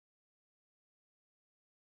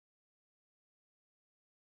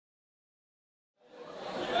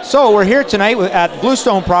So we're here tonight at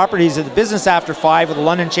Bluestone Properties at the Business After 5 with the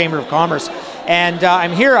London Chamber of Commerce. And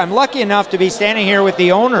I'm lucky enough to be standing here with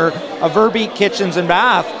the owner of Verbeek Kitchens and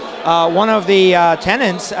Bath, one of the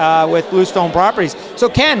tenants with Bluestone Properties. So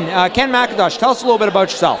Ken McIntosh, tell us a little bit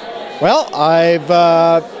about yourself. Well, I've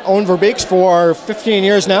owned Verbeeks for 15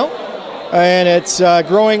 years now, and it's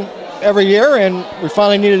growing every year, and we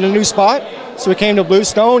finally needed a new spot, so we came to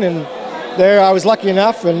Bluestone, and there I was lucky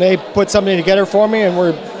enough, and they put something together for me, and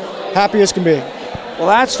we're happy as can be. Well,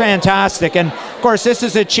 that's fantastic. And of course, this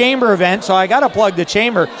is a chamber event, so I got to plug the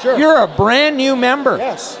chamber. Sure. You're a brand new member.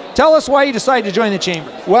 Yes. Tell us why you decided to join the chamber.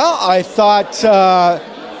 Well, I thought, a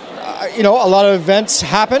lot of events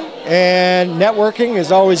happen, and networking is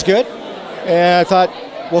always good. And I thought,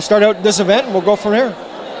 we'll start out this event, and we'll go from there.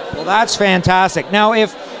 Well, that's fantastic. Now,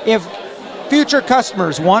 if future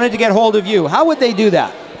customers wanted to get hold of you, how would they do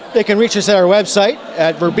that? They can reach us at our website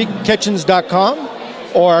at verbeekkitchens.com,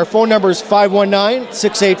 or our phone number is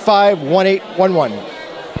 519-685-1811.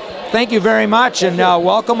 Thank you very much, and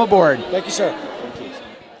welcome aboard. Thank you, sir.